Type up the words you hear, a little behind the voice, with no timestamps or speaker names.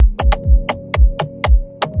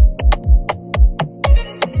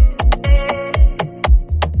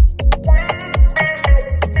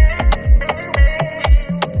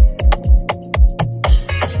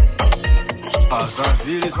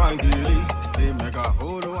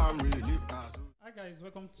Hi guys,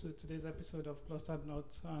 welcome to today's episode of Clustered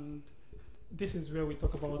Notes, and this is where we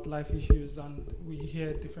talk about life issues and we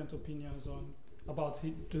hear different opinions on about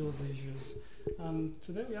those issues. And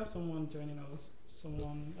today we have someone joining us,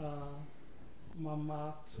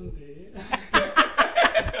 Mama Tunde.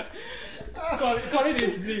 Call it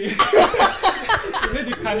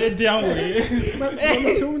the Canadian way.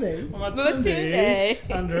 Mama Tunde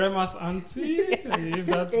and Rema's auntie, if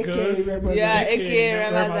that's good. AKA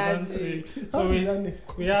Rema's auntie. So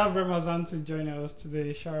we have Rema's auntie joining us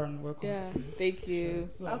today. Sharon, welcome. Thank you.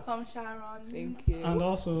 Welcome, Sharon. Thank you. And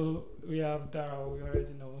also we have Dara, we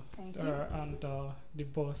already know. Thank Dara, and the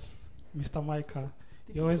boss, Mr. Micah.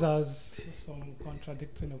 He always has some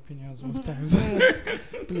contradicting opinions most times.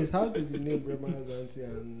 Please, how did the name Rema's auntie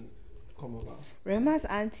come about? Rema's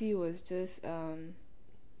auntie was just, to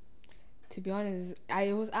be honest,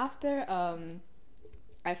 it was after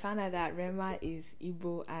I found out that Rema is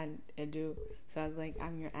Igbo and Edo. So I was like,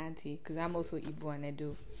 I'm your auntie, because I'm also Igbo and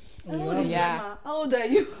Edo. How old are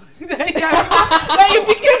you? That you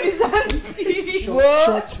became his auntie.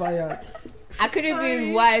 Shots fired. I couldn't be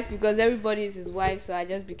his wife because everybody is his wife, so I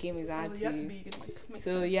just became his auntie. You have to be,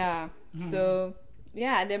 So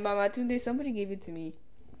and then Mama Tunde, somebody gave it to me.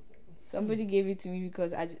 Somebody gave it to me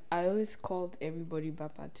because I always called everybody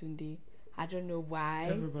Baba Tunde. I don't know why.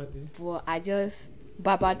 Everybody. But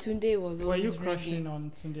Baba Tunde was always. Were you crushing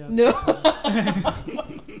on Tunde? No.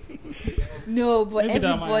 No, but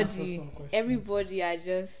Maybe everybody, I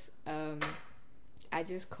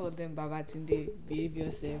just called them Baba Tunde, behave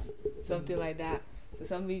yourself, something like that. So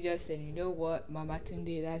somebody just said, you know what, Mama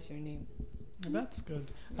Tunde, that's your name. That's good.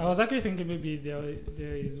 I was actually thinking maybe there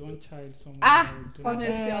is one child somewhere.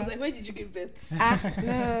 Honestly, I was like, where did you give birth?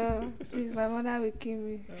 No, please, my mother will kill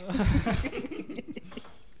me.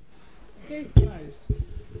 Okay. Nice.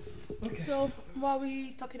 Okay. So, what are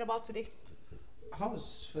we talking about today?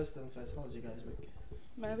 How's you guys' week?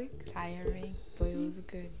 My week? Tiring, but it was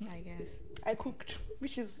good, I guess. I cooked,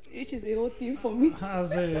 which is a whole thing for me.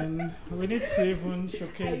 As in, we need to even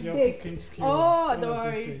showcase your cooking skills. Oh, don't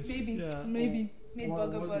worry. Maybe. Made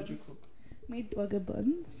burger What buns. did you cook? Made burger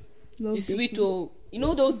buns. It's sweet though. You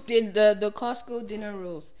know those the Costco dinner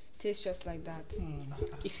rolls taste just like that.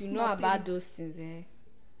 If you know about those things,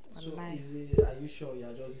 So are you sure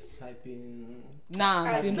you're just typing?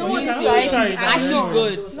 Nah, no one is it's actually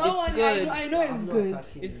good. No one, good. I know it's good.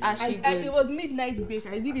 It's actually good. It was midnight bake.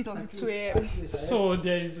 I did it on 2 a.m. So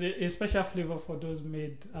there is a special flavor for those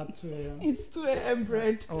made at 2 a.m. It's 2 a.m.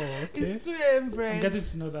 bread. Oh, okay. It's 2 a.m. bread. I'm getting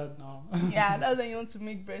to know that now. Yeah, that's when you want to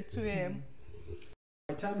make bread 2 a.m.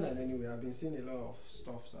 My timeline anyway, I've been seeing a lot of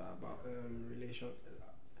stuff about relation.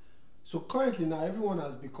 So currently now, everyone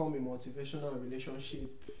has become a motivational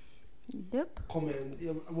relationship. Yep.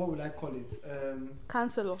 What would I call it?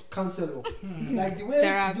 Counselor. Like the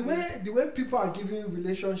way people are giving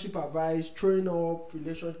relationship advice, throwing up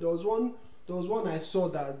relationship. There was one I saw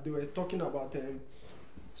that they were talking about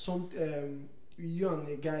you and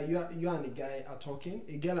a guy are talking,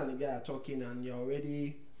 a girl and a guy are talking, and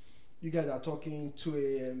you guys are talking 2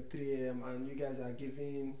 a.m., 3 a.m., and you guys are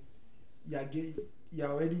you're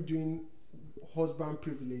already doing husband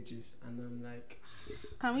privileges, and I'm like,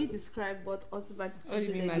 can we describe what husband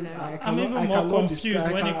privileges are? I'm even more confused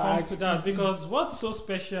when it comes to that, because what's so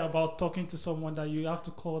special about talking to someone that you have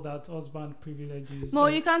to call that husband privileges? No,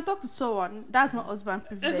 you can talk to someone. That's not husband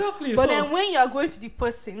privilege. Exactly. But then when you are going to the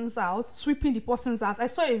person's house, sweeping the person's house, I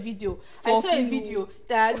saw a video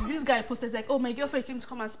that this guy posted like, oh, my girlfriend came to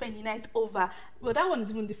come and spend the night over. Well, that one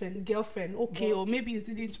is even different. Girlfriend, okay, or maybe it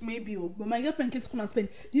didn't, but my girlfriend came to come and spend.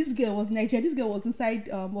 This girl was Nigerian. This girl was inside,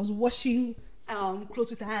 was washing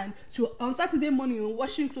clothes with her hand. She on Saturday morning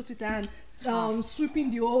washing clothes with her hand, sweeping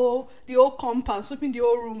the whole compound, sweeping the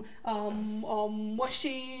whole room,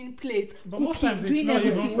 washing plates, but cooking, most times doing it's not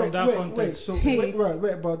everything. even from that context.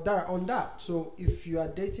 But that, on that, so if you are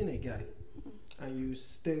dating a guy and you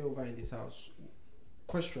stay over in his house,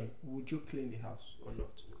 question, would you clean the house or not?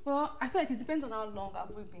 Well, I feel like it depends on how long have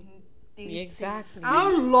we been dating. Exactly. How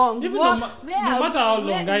long? Even no matter how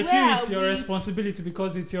long, I feel it's your responsibility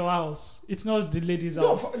because it's your house. It's not the lady's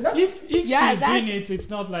house. If she's doing it, it's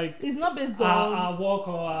not like it's not based on our work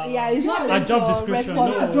or it's not a based job on description.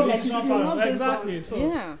 responsibility. It's not based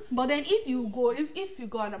on. But then if you go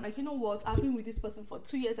and I'm like, you know what, I've been with this person for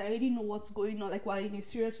 2 years. I already know what's going on. Like we're in a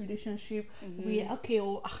serious relationship.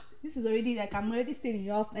 This is already like I'm already staying in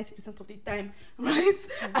your house 90% of the time, right?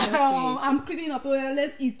 Exactly. I'm cleaning up. Well,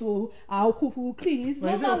 let's eat. I'll cook. We'll clean. It's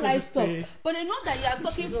normal life stuff. But then not that you are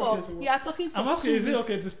talking for. You are talking for. I'm asking, is it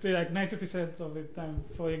okay to stay like 90% of the time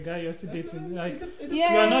for a guy you're still dating? Like you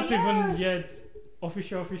are not even yet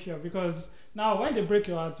official, because now when they break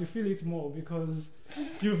your heart, you feel it more because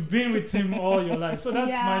you've been with him all your life. So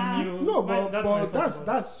that's my new. No, my, but that's my thought about it.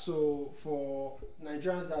 that's so for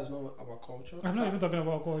Nigerians. That's not our culture. I'm not even talking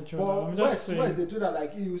about culture. But I'm just saying. West they do that.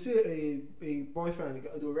 Like you say a boyfriend,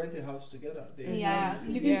 they'll rent a house together.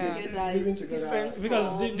 Living together Living is together. different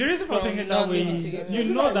Because from, the reason for from thinking not that way living is together. you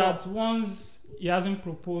know that once he hasn't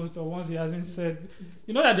proposed or once he hasn't said,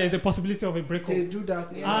 you know that there's a possibility of a breakup. They do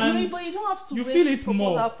that. And no, but you don't have to you wait feel to it propose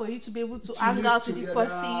more. out for you to be able to To hang live out with the together.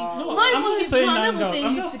 person. No, Not I'm even not live, saying no, I'm hang never out. saying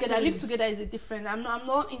I'm live just together. saying- Live together is a different. I'm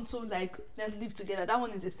not into like let's live together. That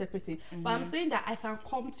one is a separate thing. But I'm saying that I can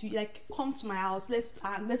come to my house. Let's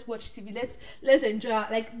watch TV. Let's enjoy.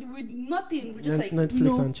 Like with nothing. We're just like Netflix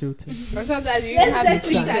no. and chill. Or sometimes you Let's even have the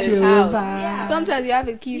keys to his house. Yeah. Sometimes you have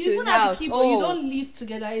a key You to his even have house. to keep, but you don't live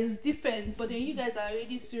together. It's different. But then you guys are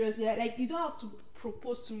already serious. Like you don't have to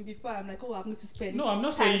propose to me before I'm like, oh, I'm going to spend. No, I'm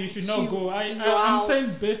not time saying you should with not you go. in your I'm house.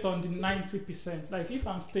 saying based on the 90%. Like if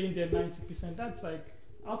I'm staying there 90%, that's like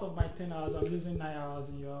out of my 10 hours, I'm losing 9 hours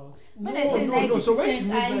in your house. When I say 90%, So when she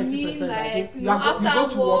means I 90%, mean I think like you go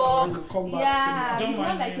after to work and work. you come back. Yeah, Don't it's not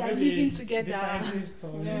mind like me, you're maybe living the together. scientist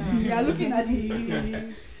or- You're looking at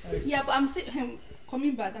the. Yeah, but I'm saying.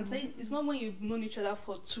 Coming back, I'm saying it's not when you've known each other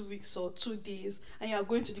for 2 weeks or 2 days and you are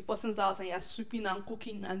going to the person's house and you're sweeping and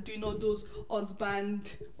cooking and doing all those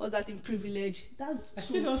husband, what's that in privilege? That's I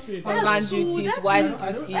still too. don't see it. Husband That's too. duties, That wife is.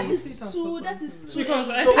 duties. That is too. That is too. Because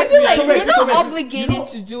I So- I feel like So you're wait, not so wait, obligated you know-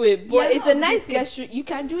 to do it, but You're it's not a nice obligated. gesture. You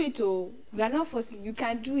can do it, oh. You're not forcing. You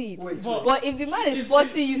can do it. Wait, But- But if the man is If-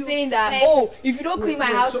 forcing you, saying that, Like- oh, if you don't clean my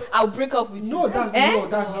Wait, house, so- I'll break up with you. No, that's Eh?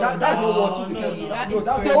 that's That's not what the no, person. no, that No, is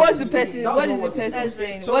that's So not what's what the the- person? that's What not is the what person That's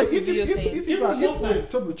saying? So What's the if video saying? Even most times-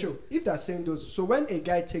 Toby, chill. If they're saying those, so when a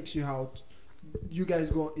guy takes you out, you guys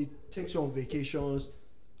go. It takes you on vacations.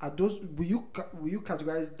 Are those? Will you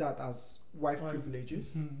categorize that as wife Wife.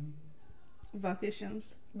 privileges? Mhm.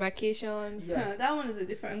 Vacations. Vacations. Yeah. That one is a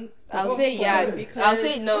different. I'll Oh, say yeah. because I'll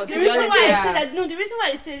say no. The To be reason honest, why I yeah. say that, no, the reason why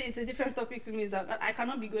I say it's a different topic to me is that I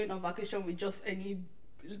cannot be going on vacation with just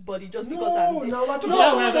anybody just because I'm dating. No, we're talking No, about yeah,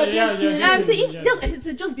 someone yeah, that yeah, dates yeah. you. I'm saying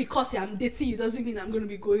Yeah. just because I'm dating you doesn't mean I'm going to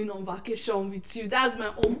be going on vacation with you. That's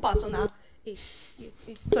my own personal.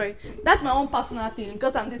 Sorry, that's my own personal thing.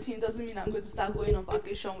 Because I'm dating you doesn't mean I'm going to start going on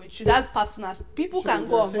vacation with you. That's personal. People So can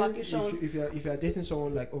go you're on saying vacation. If you're dating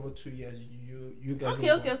someone like over 2 years, you guys.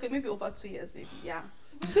 Okay, maybe over 2 years, maybe, yeah.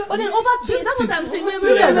 But then over 2 years, that's what I'm saying.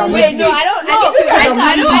 You guys are Wait, no, I don't.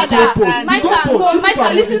 I don't understand. Michael, no,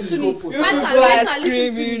 Michael, listen to me. You Michael,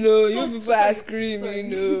 listen to me. You people sorry, are screaming, sorry.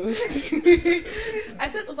 no. I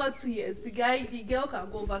said over 2 years. The girl can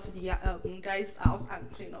go over to the guy's house and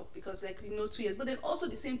clean up because, like, 2 years. But then also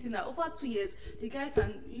the same thing that over 2 years, you guys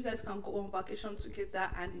can go on vacation together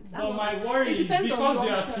and. But my worry it is depends on because you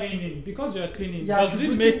are long-term. cleaning. Because you are cleaning, Yeah, does you it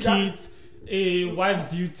put make it that- it a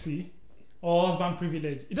wife's duty or husband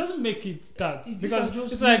privilege? It doesn't make it that These because are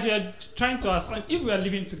just it's like you're trying to assign. If we are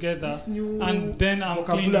living together This new and then I'm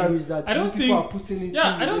cleaning, vocabularies that I don't people think. are putting into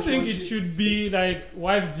Yeah, I don't think it relationships. should be like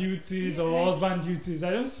wife's duties or husband duties. I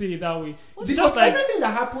don't see it that way. It's Because just like everything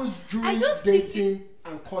that happens during I just think dating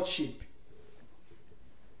and courtship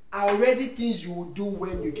are already things you will do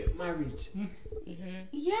when you get married.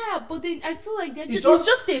 Yeah, but then I feel like It's it's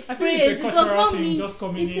just a I think phrase. it's a It does cultural not thing mean just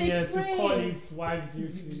coming it's in a here to call it phrase. wife's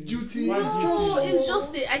duty. Duty. Wife's No, duty. it's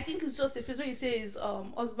just I think it's just a phrase when you say is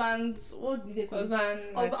husband's, what did they call it?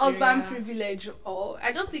 Husband. Husband privilege, or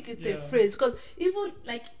I just think it's a Yeah. phrase because even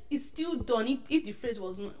like it's still done. If the phrase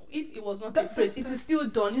was not, if it was not a phrase, it is still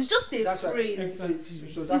done. It's just a That's why. phrase.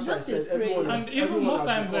 So that's why I just a said everyone. phrase. And has- even everyone most has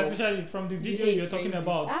times, become- especially from the video hate you're talking phrases.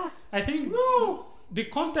 about, I think No the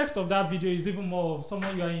context of that video is even more of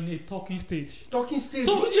someone you are in a talking stage. talking stage.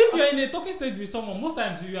 So if you're in a talking stage with someone, most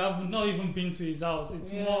times you have not even been to his house.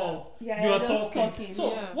 It's Yeah. more of Yeah, you you're are just talking. talking,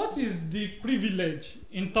 So yeah. what is the privilege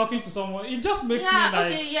in talking to someone? It just makes Yeah, me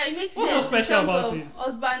like. okay, yeah, it makes what's so sense special in terms about of it?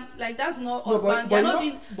 husband. Like that's not No, but- husband. but You're you not know-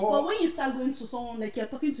 doing. but- But when you start going to someone, like you're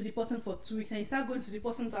talking to the person for 2 weeks, and you start going to the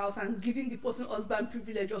person's house and giving the person husband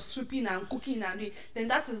privilege or sweeping and cooking and then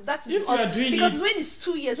that is If you are doing because it- when it's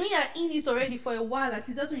 2 years, when you're in it already for a while, like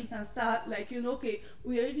that's when you can start like okay,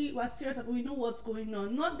 we're serious, but we know what's going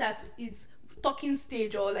on. Not that it's talking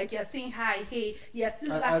stage or like you're saying hi, hey, you're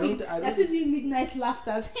still I laughing, don't- you're still doing midnight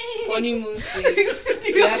laughter. Honeymoon stage. Still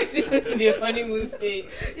doing- We are still in the honeymoon stage.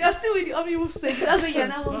 You're still with the honeymoon stage. That's when you're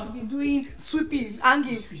now want to be doing sweeping,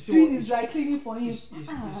 hanging, You see doing what- his dry cleaning for him. You see one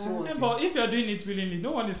Yeah, thing. but if you're doing it willingly,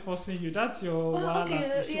 no one is forcing you. That's your Oh, wahala.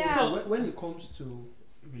 okay, So- yeah. So when it comes to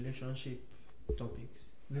relationship topics,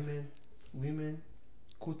 women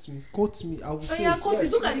Quote me. I will Oh say yeah, it. quote it.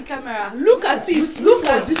 Yes. Look at the camera. Look at it. Look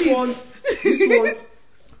at This it. one. This one.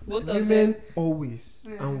 Both of Women them. always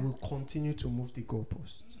Yeah. and will continue to move the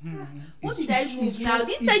goalpost. What It's did I just- move it's now? just-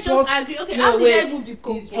 Didn't it's I just just- agree? Okay, No, how did wait. I move the It's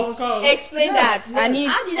goalpost? just- Explain Yes, that. I yes. need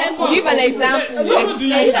How did I Of course. move give an the goalpost? example. What do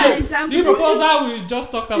you Explain Give that. an example. The proposal we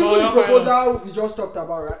just talked about. Even the yeah, fine. proposal we just talked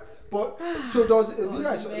about, right? But so there was a video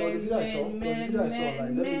I saw. There was a video I saw. Man, There was a video I saw.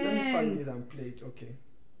 man, Like, let me find man. it and play it. Okay.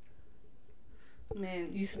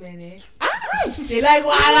 Man, This man, eh? They like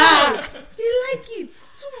voila. they like it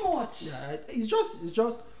too much. Yeah, it's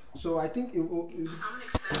just. So I think it will.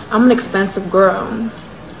 I'm an expensive girl.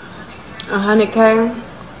 100K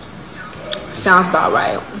sounds about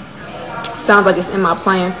right. Sounds like it's in my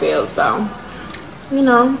playing field, so you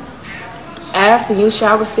know, ask and you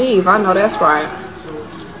shall receive. I know that's right.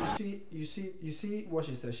 So you see what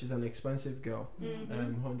she says. She's an expensive girl.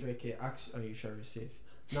 100K, ask and you shall receive.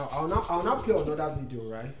 Now I'll now play another video,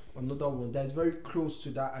 right? Another one that's very close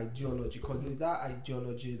to that ideology, because it's that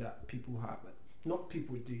ideology that people have. Not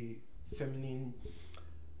people, the feminine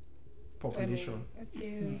population.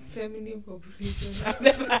 Okay, feminine population.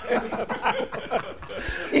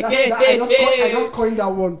 I just coined that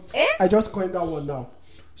one. Eh? I just coined that one now.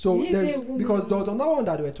 So You say there's woman. because there was another one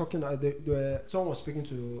that they were talking. Someone was speaking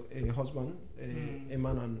to a husband, a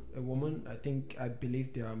man and a woman. I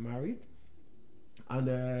believe they are married,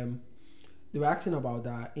 and they were asking about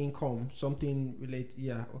their income, something related.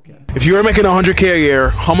 Yeah, okay. If you were making 100K a year,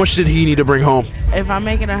 how much did he need to bring home? If I'm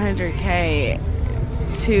making 100K,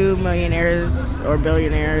 2 millionaires or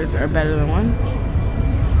billionaires are better than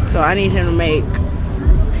one. So I need him to make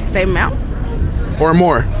same amount. Or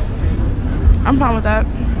more? I'm fine with that.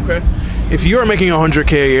 Okay. If you are making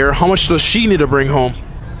 100K a year, how much does she need to bring home?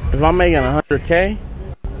 If I'm making 100K,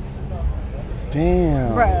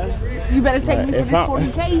 damn. Bruh, you better take me for If this I'm-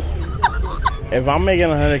 40K. If I'm making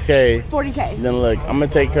 100K, 40K. then look, I'm gonna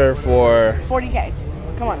take her for 40K.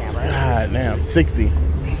 Come on now, bro. God damn 60.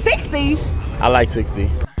 60? I like 60.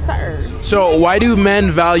 Sir. So why do men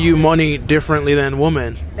value money differently than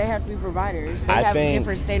women? They have to be providers. They I have think-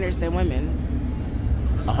 different standards than women.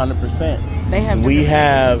 100%. They have We different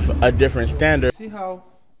have a different standard. See how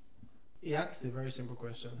he asked a very simple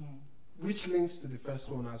question, which links to the first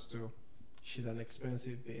one as to she's an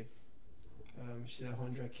expensive babe. She's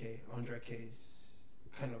 100K. 100K is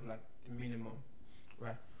kind of like the minimum,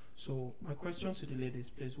 right? So my question to the ladies,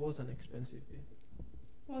 please, what's an expensive babe?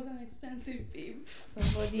 Was an expensive babe.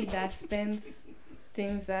 Somebody that spends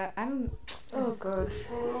things that I don't. Oh god.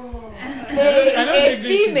 I don't A think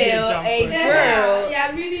this is female, the a example. girl.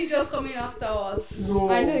 Yeah, really just coming after us. No,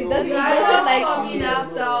 I know, it doesn't- Yeah, it doesn't just like coming me.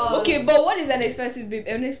 after us. Okay, but what is an expensive babe?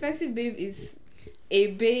 An expensive babe is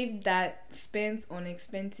a babe that spends on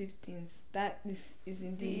expensive things. That is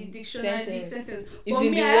in The the dictionary sentence. sentence. It's But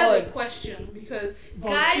in me, the I have a word. question because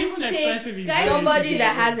But guys even take expensive is guys. Somebody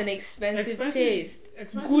that relative. has an expensive Expensive- taste.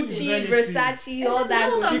 expensive is Gucci, relative. Versace, all That's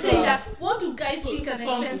that what I'm good saying. That stuff. what do guys think an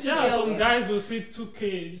expensive yeah, girl some is? guys will see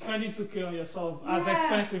 2K, spending 2K on yourself as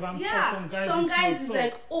expensive, and yeah. for some guys, some it's guys not. is So,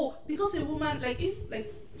 like, oh, because a woman, like, if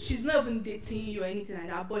like she's not even dating you or anything like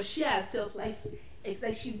that, but she herself likes, it's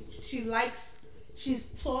like she likes.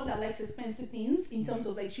 She's someone that likes expensive things in terms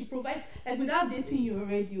of like she provides, like without dating you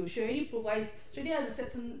already, or she already provides, she already has a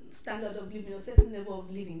certain standard of living, a certain level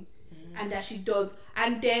of living, and that she does.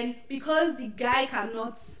 And then because the guy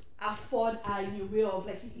cannot afford her in a way of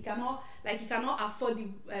like he cannot afford the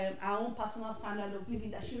her own personal standard of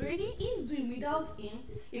living that she already is doing without him,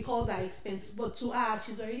 he calls her expensive. But to her,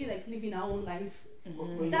 she's already like living her own life. But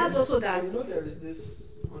you That's know- also but that. You know, there is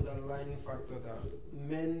this underlying factor that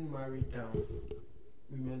men marry down,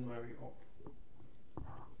 women marry up.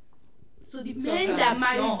 So the men that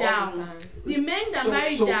marry down, the men that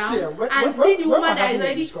marry see, down, when and see the we're woman that having is a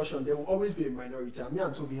already. discussion, there will always be a minority. And me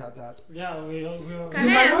and Toby had that. yeah, we Can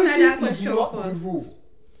I answer that is question not first? the rule.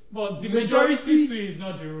 but the Majority- majority too is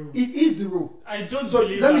not the rule. It is the rule. I don't So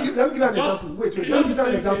believe let me that. give you an Just- example. Wait, let me just give you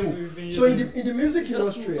an the example. sentence we've been So in using. the music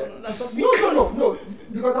Just industry, move on, that's what- no,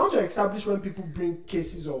 because I want to establish when people bring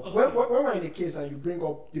cases of Okay. when we're in a case and you bring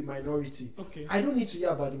up the minority. Okay. I don't need to hear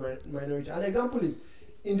about the minority. An example is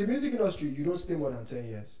in the music industry, you don't stay more than 10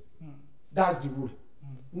 years. That's the rule.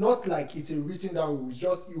 Not like it's a written down rule. It's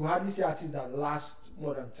just you hardly see artists that last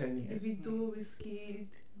more than 10 years. Davido, Wizkid.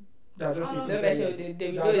 They're just Oh, hitting Don't 10 mention years. Davido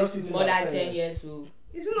They are just is hitting more like than 10 years old.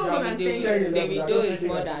 It's not Yeah, more than 10 Davido- years. Davido is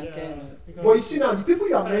more Yeah, than 10. because- But you see now, the people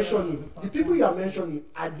you are Sorry, mentioning, the people you are mentioning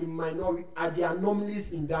are the minority, are the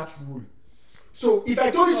anomalies in that rule. So if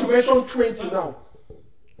I told you to mention 20 now,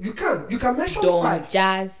 you can mention Don 5.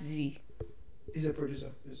 Jazzy. He's a producer.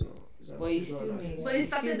 He's not But you still make. But it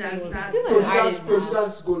started as that. Still an artist now.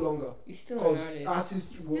 Producers go longer. You're still an Because artist.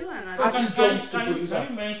 artists Still will. an So artist. Artists jump to can producer.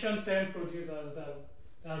 you mention 10 producers that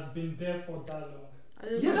has been there for that long? I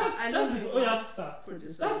don't Yeah, know. I That's don't the, know. oh yeah, star.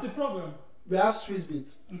 Producers. That's the problem. We have Swiss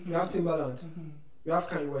Beats. Mhm. We have Timbaland. Mhm. We have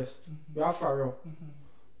Kanye West. Mhm. We have Pharrell. Mhm.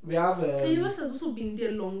 We have. Kanye West has also been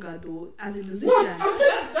there longer though, as a musician. What?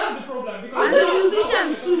 I'm That's the problem because As a now- musician now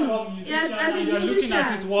we're talking too. about musicians Yes, as a and you're looking at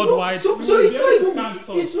musician. it worldwide. So you it's will not be able to even. count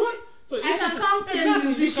some. It's not. So I can count 10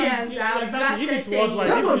 musicians that have exactly. If lasted it's 10 worldwide, years.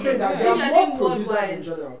 That's what I'm saying. That there Yeah. are more Worldwide. producers in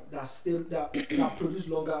general that still that produce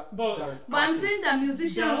longer But- than. But I'm artists. saying that They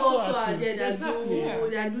musicians are also also are artists. there that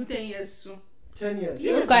Exactly. do 10 years too. 10 years.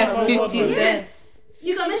 Yes. Look at Yes. 50 Yes. Cent.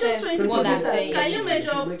 You can measure 20 more than producers. 10 Can you years.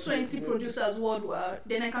 measure Makes 20 sense. producers worldwide?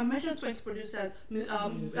 Then I can measure 20 producers,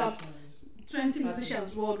 musicians. 20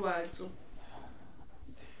 musicians worldwide too.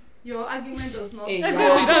 Your argument does not. Exactly.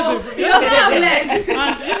 That's the- It doesn't have leg.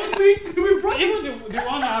 And We broke even the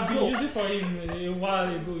one I've been using for him a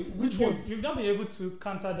while ago, Which one? You've not been able to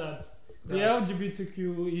counter that. The Yeah.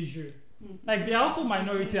 LGBTQ issue. Like they are also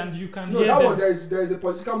minority and you can No, hear that them. one there is a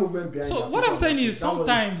political movement behind. So that what I'm people saying are is saying. That one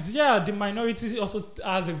sometimes, yeah, the minority also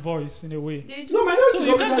has a voice in a way. They do. No, minority So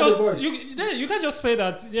you always can't has a just voice. you can't just say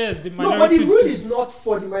that yes the No, minority. but the rule is not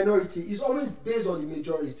for the minority. It's always based on the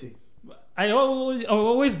majority. I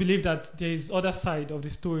always believe that there is other side of the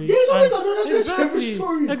story. There is always And- another side to every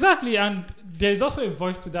story. Exactly, and there is also a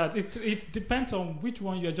voice to that. It depends on which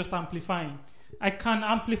one you're just amplifying. I can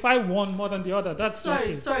amplify one more than the other. That's just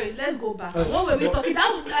it. Sorry, let's go back. What were we talking?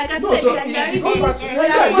 That was like I No, said, so like, it you're goes already- back to you're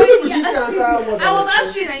yeah, going- you need to answer what I was saying.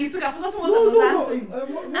 answering and you took. I forgot what No, I was no, answering.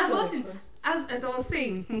 no. I was as I was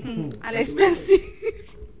saying, an expensive.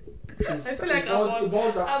 I feel like I'm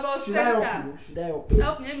about Should I help center. you? Should I help you?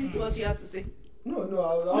 Help me. Let me see what you have to say. No, I No,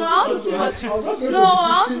 I want to see what you. No,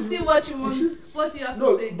 I want to see what you want. What you have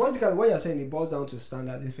No, to say. basically, what you're saying, it boils down to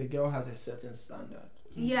standard. If a girl has a certain standard,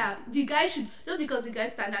 Yeah, the guy should just because the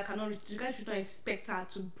guy's standard cannot reach, the guy should not expect her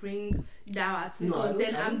to bring down as No, because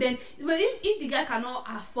I don't- then but if the guy cannot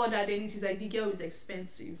afford that, then it's like the girl is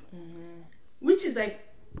expensive, which is like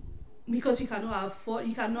because you cannot afford,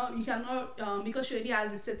 you cannot because she already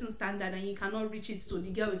has a certain standard and you cannot reach it, so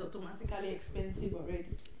the girl is automatically expensive already.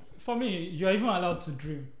 For me, you're even allowed to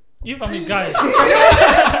dream. If I'm a guy,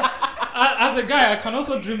 as a guy, I can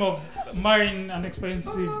also dream of marrying an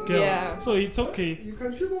expensive girl. Yeah. So it's okay. you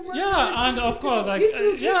can dream of Yeah, and of course, like You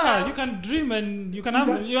too, dream now. you can dream and you can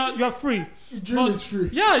have you are free. Dream But- is free.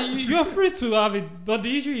 Yeah, you are free to have it, but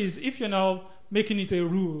the issue is if you're now making it a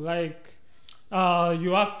rule, like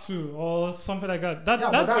you have to or something like that. Yeah,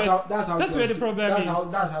 but that's how that's girls where the do. problem that's is. How,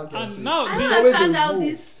 that's how girls And do. now I this- don't always understand a how rule.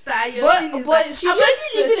 this style you're But- saying is but like she I'm just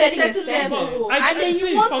already living a setting a certain level, standard. I- and then see,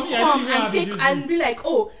 you want for to me, I come didn't and have take issues and with- be like,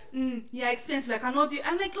 oh, you're expensive. I cannot do.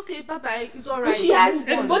 I'm like, okay, bye bye. It's alright. But she has,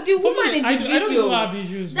 Move on. but the For woman me, in I the don't even video, have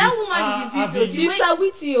issues. That with, woman in the her video, being- the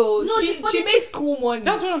way- she's Sawiti, oh. No, she but she the- makes cool money.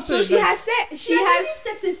 That's what I'm So saying. she like- has set, she has has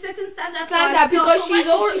set a certain standard for standard herself, because so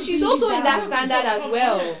why should she she's be also in that down? standard as For me,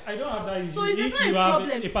 well. I don't have that issue. So it's if not a you have problem.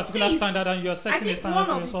 a particular See, standard and you're I setting a think standard one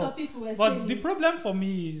for of the yourself. topic we were But saying the is problem for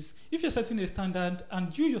me is if you're setting a standard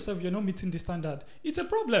and you yourself you're not meeting the standard, it's a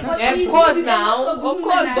problem. But Of she's course the now, lot of women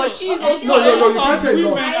course, are- but she's Okay, also- No, you can't say Women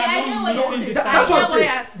no. are I get not what you're meeting saying. the I That's what get I'm what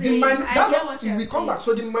you're saying. saying. I get what you're We come saying. back.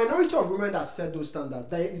 So the minority of women that set those standards,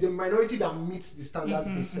 there is a minority that meets the standards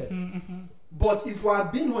they set. But if we are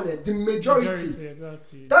being honest, the majority.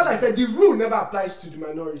 Exactly. That's why I said the rule never applies to the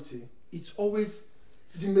minority. It's always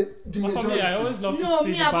the But majority. for me, I always love No, to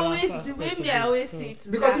see me, the I've balance always the way aspect me, of I it. always So- see it. is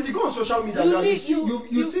Because that if you go on social media, You now,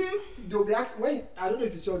 need- you see they'll be asked when I don't know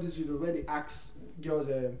if you saw this video where they ask girls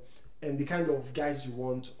the kind of guys you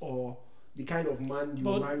want or the kind of man you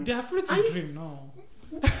But marry. they are free to And- dream now.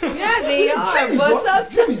 Yeah, they are. Dream is But what- some,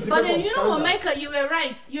 dream is But different then from you know what, standard. Michael, you were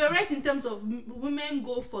right. You were right in terms of women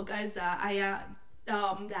go for guys that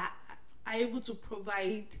that are able to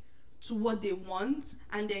provide to what they want,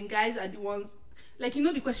 and then guys are the ones like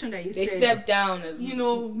the question that you they said. step down. You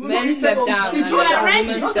know, Men step down. It's You just are that- right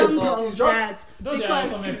it's in just terms that- of it's just- that Though there are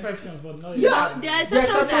because some exceptions, but not Yeah, there are the exceptions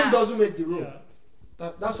exception that doesn't make the rule. Yeah.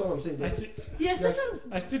 That's what I'm saying. I The still, the exception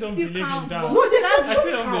I still don't still believe in counts, that. but No, the that's I still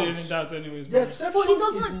exception don't believe counts. in that anyways. The but- exception But it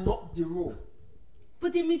is doesn't- not the rule.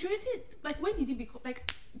 but the majority like when did it become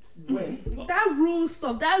like When? that rule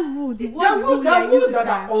stuff that rule the There word are rule there are you're rules using that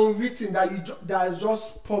that. are unwritten that is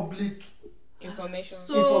just public. Information.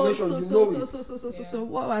 Information, you know it. So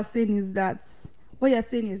what we're saying is that what you're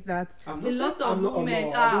saying is that I'm a not lot saying- of I'm not- women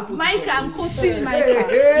no, I don't put Micah, it I'm on. quoting Hey, Micah.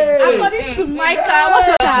 hey. According to Micah, what's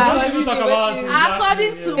your name? Don't talk about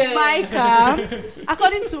According to yeah. Micah,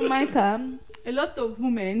 according to Micah, a lot of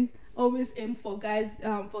women always aim for guys that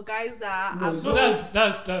No, are it's So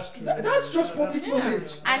that's true. That's just public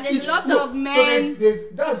knowledge. and there's It's- a lot no, of men. So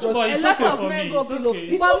that's just. But A it's lot okay of for men me. go It's below.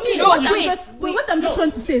 okay. For okay. me, No, what I'm just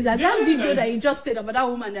trying to say is that Yeah, video yeah. that you just played about that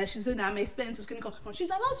woman that she's saying I'm expensive, she's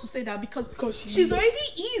allowed to say that because she's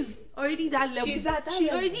already that level. She's at that She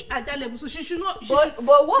level. already at that level, so she should not.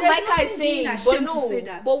 But what there's Micah is nothing saying, being but ashamed no, to say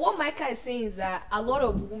that. but what Micah is saying is that a lot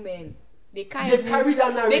of women they can't. They even- carry that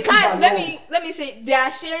They narrative can't. Let along. me say they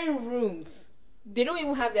are sharing rooms. They don't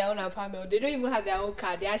even have their own apartment. They don't even have their own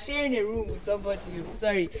car. They are sharing a room with somebody.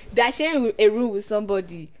 Sorry, they are sharing a room with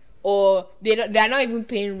somebody, or they are not even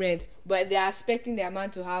paying rent, but they are expecting their man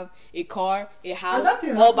to have a car, a house, that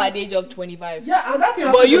thing all by happen- the age of 25. Yeah, and that thing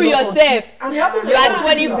But happens you a lot of- yourself, and it happens a you lot are of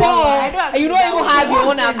 24 people. and you don't even have your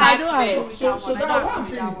own I don't apartment. agree. So I that don't what I'm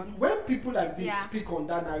agree saying with is, that one. when people like this Yeah. speak on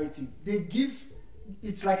that narrative, they give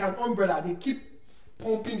it's like an umbrella. They keep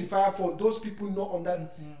pumping the fire for those people not on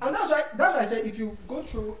that. And that's why I said if you go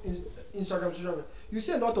through Instagram, social media, you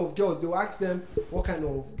see a lot of girls. They will ask them what kind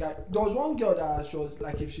of guy. There was one girl that she was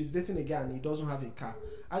like, if she's dating a guy and he doesn't have a car,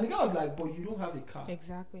 and the guy was like, "But you don't have a car."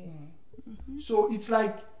 Exactly. So it's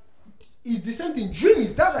like. It's the same thing. Dream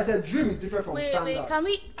is that I said dream is different from Wait, standards. can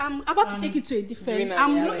we? I'm about to take it to a different. Dream and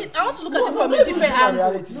I'm reality. looking. I want to look No, at it no, from not a even different dream and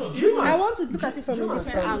angle. reality. No, Dream and I want to look at it from dream a and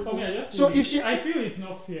different standard. For me, angle. I just So feel if she- I feel it's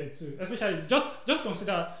not fair too. Especially just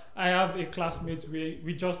consider I have a classmate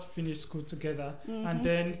we just finished school together, and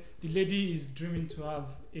then the lady is dreaming to have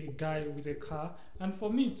a guy with a car, and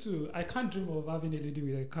for me too, I can't dream of having a lady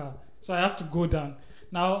with a car, so I have to go down.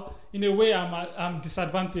 Now, in a way, I'm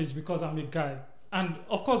disadvantaged because I'm a guy. And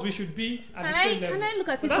of course, we should be at the same level. Can I look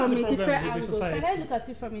at But it that's from the a problem different with the angle? society. Can I look at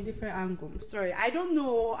it from a different angle? Sorry, I don't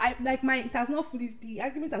know. It has not fully. The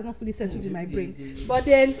argument has not fully settled in my brain. But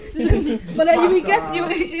then, you will get.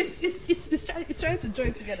 It's trying to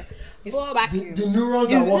join together. It's But sparking. The neurons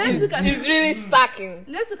are let's working. look at It's really sparking.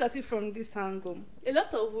 Let's look at it from this angle. A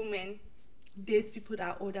lot of women date people that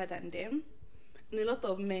are older than them, and a lot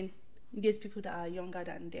of men date people that are younger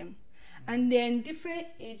than them. And then different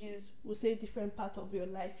ages will say different part of your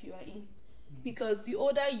life you are in. Because the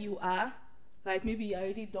older you are, like maybe you're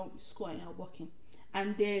already done with school and you're working.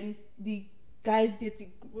 And then the guys date the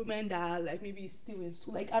women that are like maybe still in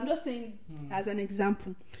school. Like I'm just saying as an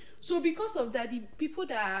example. So because of that, the people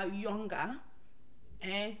that are younger,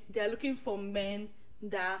 they are looking for men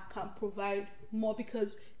that can provide more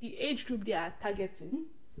because the age group they are targeting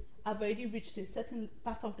have already reached a certain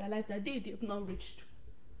part of their life that they've not reached.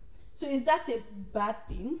 So is that a bad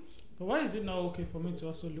thing? But why is it not okay for me to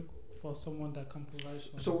also look for someone that can provide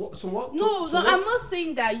for So me? what? No, so what- I'm not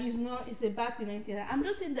saying that it's a bad thing or anything. I'm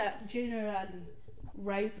just saying that generally,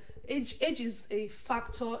 right? Age is a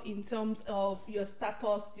factor in terms of your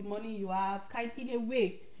status, the money you have, in a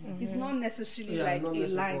way. It's not necessarily Yeah, like not a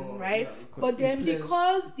necessarily line, for- right? yeah, it could But then be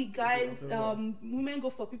because the guys, women go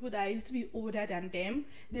for people that are a little bit older than them,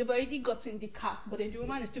 they've already gotten the car, but then the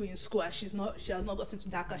woman is still in school and she has not gotten to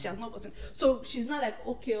that car, so she's not like,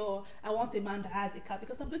 okay, I want a man that has a car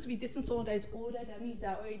because I'm going to be dating someone that is older than me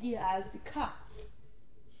that already has the car.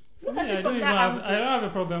 Look at it from that angle. I don't have a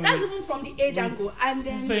problem That's with even from the age with angle, and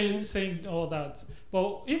then saying all that.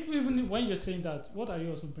 But even when you're saying that, what are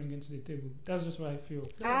you also bringing to the table? That's just what I feel.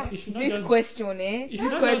 It should not This just- question, it should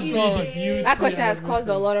This not just be the question, beauty that question and has caused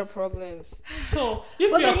a everything. lot of problems. So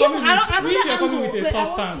if But you're then coming, if- if you're coming another with a angle, I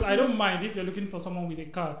want substance, to- I don't mind if you're looking for someone with a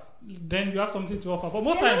car. Then you have something to offer. But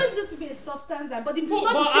most there's times, always going to be a substance there, but it's But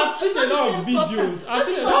not the I've same. seen It's a not lot the of same videos. substance. I've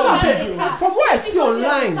seen a Just lot of because you have a videos. car- From what I just see because you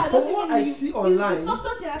have a online, car from doesn't what mean I you- see it's online, the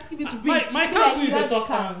substance you're asking me to bring. my Like, car too you is a have the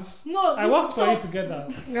car. substance. No, I listen, worked for so- it together.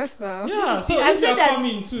 Yes, now. Yeah, so I've if said you're that-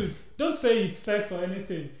 coming too, don't say it's sex or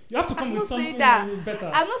anything. You have to come I'm with not saying something that.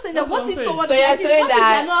 better. I'm not saying that. That's What what if I'm someone? So you're what if- saying what if you're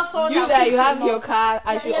that not someone you that you thinks have a your lot? car,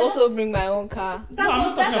 I Yeah, should you're also just- bring my own car. No, I'm not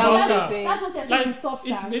talking that's about what car. That's what you're saying. Like,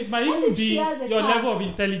 Substance. it might What even if be she has a your car? level of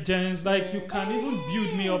intelligence. Like you can even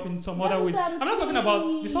build me up in some other That's ways. what I'm I'm not talking about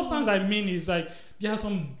the saying. substance. I mean is like there are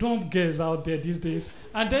some dumb girls out there these days,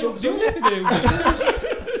 and then So- the only thing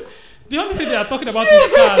the only thing they are talking about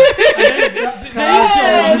is cars. And then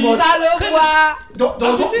Yes, But-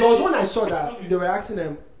 Salokwa. There was one I saw that they were asking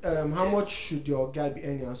them how much should your guy be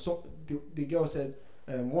earning, and so the girl said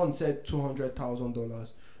one said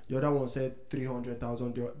 $200,000, the other one said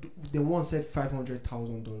 $300,000, the one said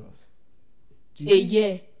 $500,000. A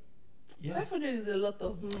year. Yeah. 500 is a lot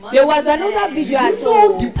of money. There was another video I You know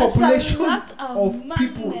saw. the That's a population lot of of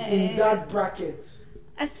people money. in that bracket.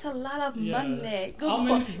 It's a lot of Yeah. money. How Go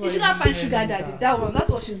many for. people If she are can't find even sugar paying daddy, that? that one. That's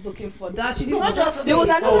what she's looking for. That she did not just. There was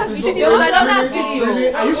say- another She video. did There was not another just say- video.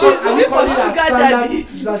 Really? Are you She's calling looking for it sugar as standard? daddy.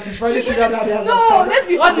 That she's finding sugar daddy as a No, standard? let's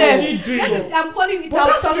be What honest. is he doing? I'm calling it But out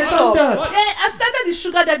that's straight not up. standard. Yeah, as standard is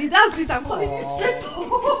sugar daddy. That's it. I'm calling it straight up.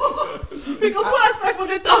 Because who has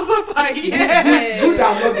 500,000 per year? You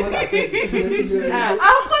that not the one that said it.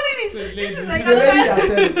 I'm calling it. This is like The lady another. that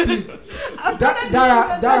said it, please. As standard is sugar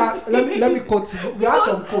Dara, daddy. let me quote you. We have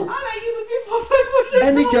some How quotes. are you looking for 500,000?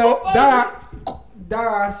 Any girl,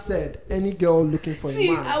 Dara said, any girl looking for See,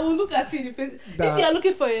 a man. I will look at you in the face. That- If you are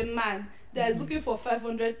looking for a man that is looking for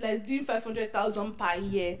 500, that is doing 500,000 per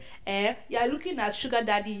year, you are looking at sugar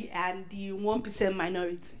daddy and the 1%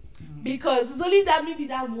 minority. Because it's only that maybe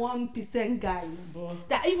that 1% guys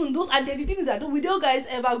that even those, and then the thing is that will those guys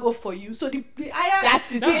ever go for you? So the higher That's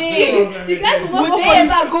the That's thing. the the guys will not Would go they for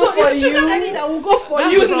you. ever go So for it's sugar you? daddy that will go for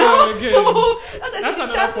That's you the now. problem So again. that's That's the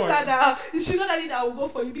another chances point. are that the sugar daddy that will go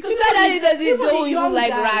for you because Sugar daddy doesn't even the don't even young like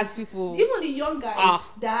guys- rats people. Even the young guys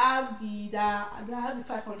Ah. that have the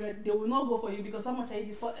 500, they will not go for you because how much are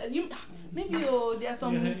you for? Maybe there are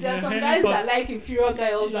some guys that like inferior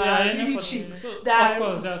girls that are really cheap. That Of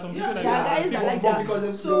course, there are some people that there are guys that like that. Because they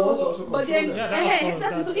want to also So, but then, control them. Yeah, that's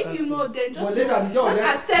exactly. So that's if you know, then just But later the girl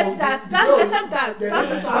then accept that. the That's girl- accept that. then That's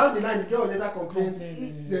later what down the line, the girl later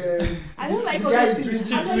complain. I don't like the all guy these is things.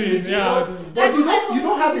 doing I don't cheating, like yeah. But you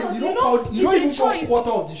don't have it. because You don't it's a call choice. quarter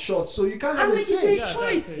of the shot, so you can't have And a like it's say. a Yeah,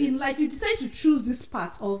 choice that's it. in life. You decide to choose this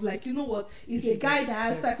path of like, you know what, is a guy that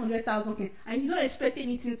has 500,000 and you don't expect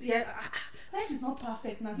anything to life is not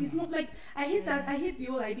perfect now. It's not like I hate that. I hate the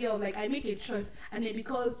whole idea of like I make a choice and then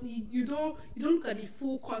because you don't look at the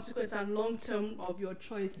full consequence and long term of your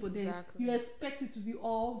choice, but then Exactly. you expect it to be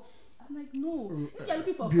all. I'm like, no. If you're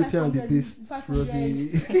looking for Beauty and the 500, Beast, 500 Rosie.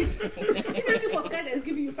 if you're looking for a guy that's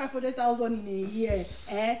giving you 500,000 in a year,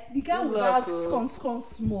 the guy Good will luck, have scone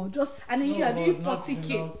small, just and then you are doing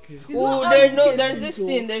 40K. It's Oh, not all there's cases, this so-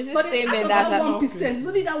 thing, there's this but then statement out of that that I'm- 1%, it's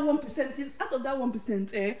only that 1%. Is out of that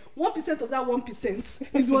 1%, 1% of that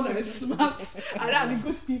 1% is one that is smart and are the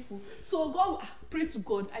good people. So God, pray to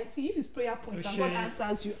God. I think if it's prayer point and God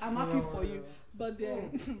answers you, I'm happy for you. But then,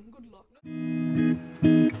 good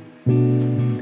luck.